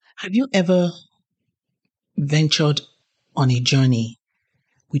Have you ever ventured on a journey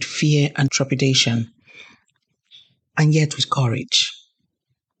with fear and trepidation, and yet with courage,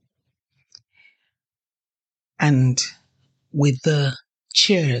 and with the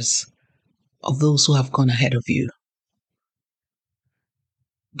cheers of those who have gone ahead of you,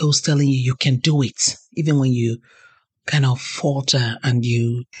 those telling you you can do it, even when you kind of falter and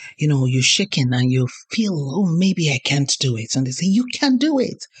you're shaking and you feel, oh, maybe I can't do it. And they say, you can do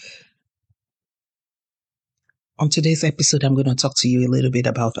it. On today's episode, I'm going to talk to you a little bit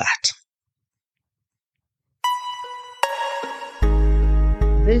about that.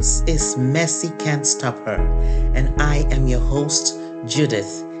 This is Mercy Can't Stop Her, and I am your host,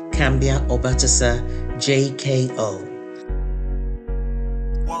 Judith Cambia Obatasa, JKO.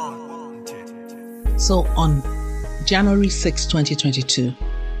 So on January 6, 2022,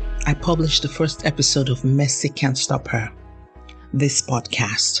 I published the first episode of Mercy Can't Stop Her, this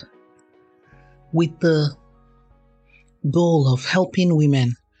podcast, with the goal of helping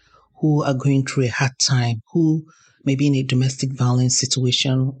women who are going through a hard time, who may be in a domestic violence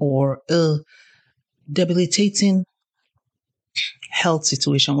situation or a debilitating health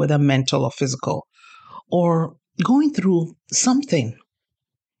situation, whether mental or physical, or going through something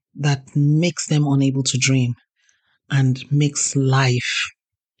that makes them unable to dream and makes life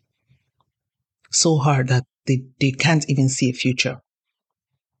so hard that they can't even see a future.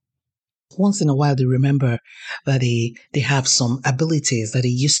 Once in a while, they remember that they have some abilities that they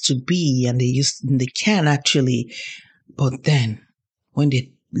used to be and they can actually. But then when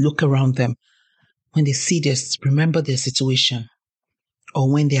they look around them, when they remember their situation, or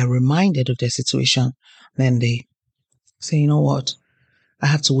when they are reminded of their situation, then they say, you know what? I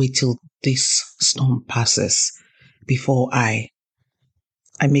have to wait till this storm passes before I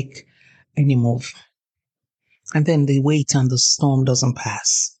make any move. And then they wait and the storm doesn't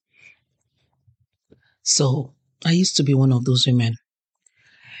pass. So I used to be one of those women.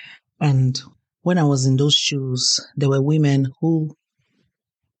 And when I was in those shoes, there were women who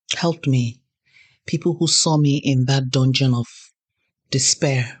helped me, people who saw me in that dungeon of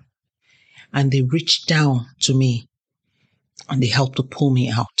despair, and they reached down to me and they helped to pull me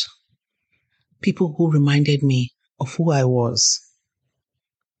out. People who reminded me of who I was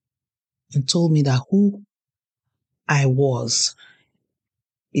and told me that who I was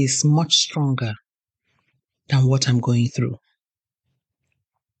is much stronger than what I'm going through.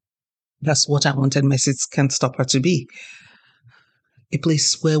 That's what I wanted Mercy Can't Stop Her to be. A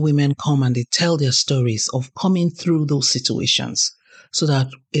place where women come and they tell their stories of coming through those situations so that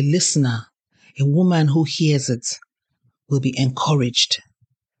a listener, a woman who hears it, will be encouraged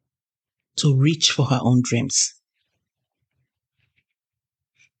to reach for her own dreams.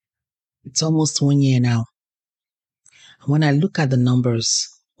 It's almost 1 year now. And when I look at the numbers,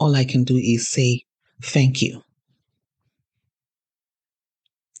 all I can do is say thank you.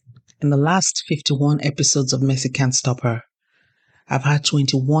 In the last 51 episodes of Mercy Can't Stop Her, I've had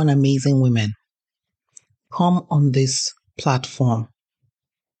 21 amazing women come on this platform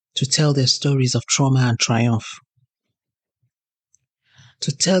to tell their stories of trauma and triumph,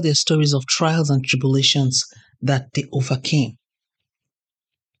 to tell their stories of trials and tribulations that they overcame,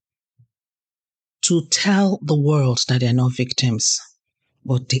 to tell the world that they're not victims,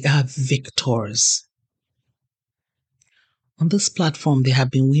 but they are victors. On this platform, there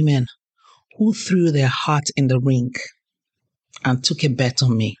have been women who threw their heart in the ring and took a bet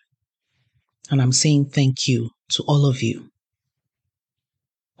on me. And I'm saying thank you to all of you,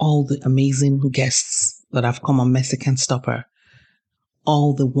 all the amazing guests that have come on Mercy Can't Stop Her,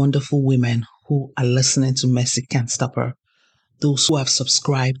 all the wonderful women who are listening to Mercy Can't Stop Her, those who have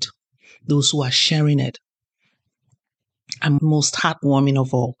subscribed, those who are sharing it, and most heartwarming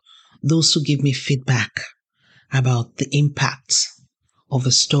of all, those who give me feedback about the impact of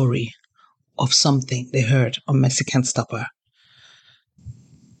a story, of something they heard on Mercy Can't Stop Her.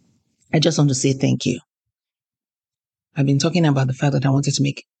 I just want to say thank you. I've been talking about the fact that I wanted to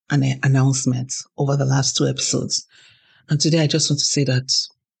make an announcement over the last 2 episodes. And today I just want to say that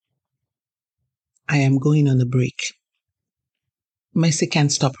I am going on a break. Mercy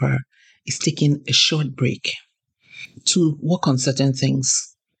Can't Stop Her is taking a short break to work on certain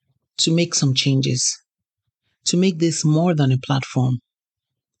things, to make some changes, to make this more than a platform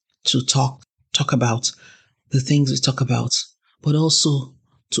to talk about the things we talk about, but also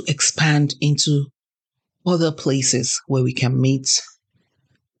to expand into other places where we can meet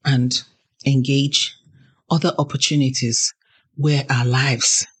and engage, other opportunities where our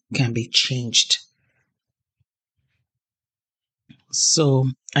lives can be changed. So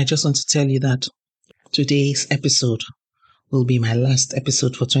I just want to tell you that today's episode will be my last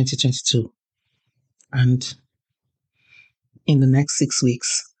episode for 2022. And in the next 6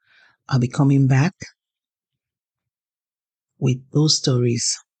 weeks, I'll be coming back with those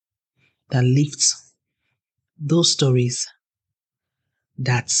stories that lift, those stories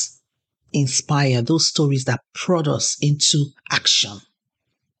that inspire, those stories that prod us into action.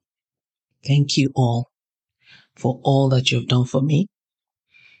 Thank you all for all that you've done for me,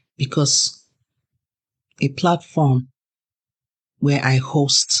 because a platform where I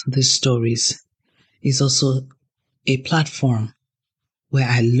host these stories is also a platform where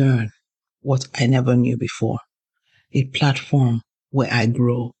I learn what I never knew before, a platform where I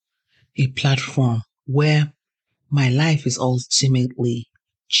grow, a platform where my life is ultimately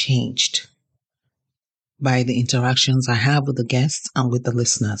changed by the interactions I have with the guests and with the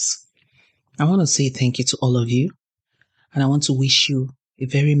listeners. I want to say thank you to all of you, and I want to wish you a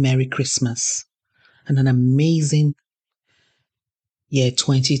very Merry Christmas and an amazing year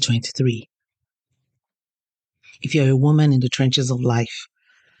 2023. If you're a woman in the trenches of life,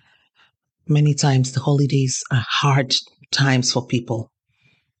 many times the holidays are hard times for people.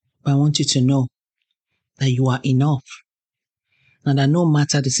 But I want you to know that you are enough, and that no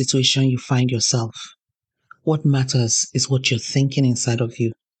matter the situation you find yourself, what matters is what you're thinking inside of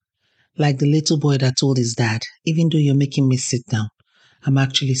you. Like the little boy that told his dad, even though you're making me sit down, I'm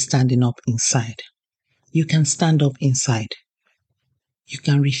actually standing up inside. You can stand up inside. You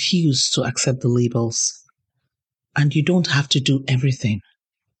can refuse to accept the labels. And you don't have to do everything.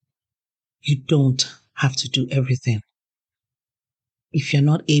 You don't have to do everything. If you're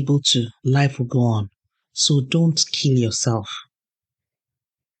not able to, life will go on. So don't kill yourself.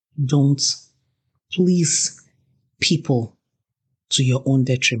 Don't please people to your own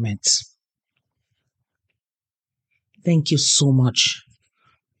detriment. Thank you so much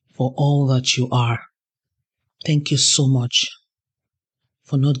for all that you are. Thank you so much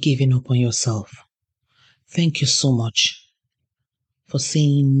for not giving up on yourself. Thank you so much for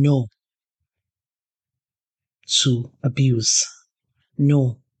saying no to abuse,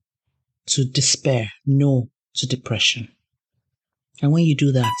 no to despair, no to depression. And when you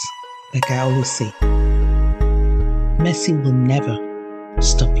do that, like I always say, mercy will never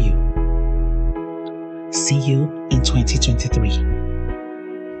stop you. See you in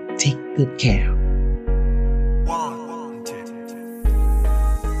 2023. Take good care.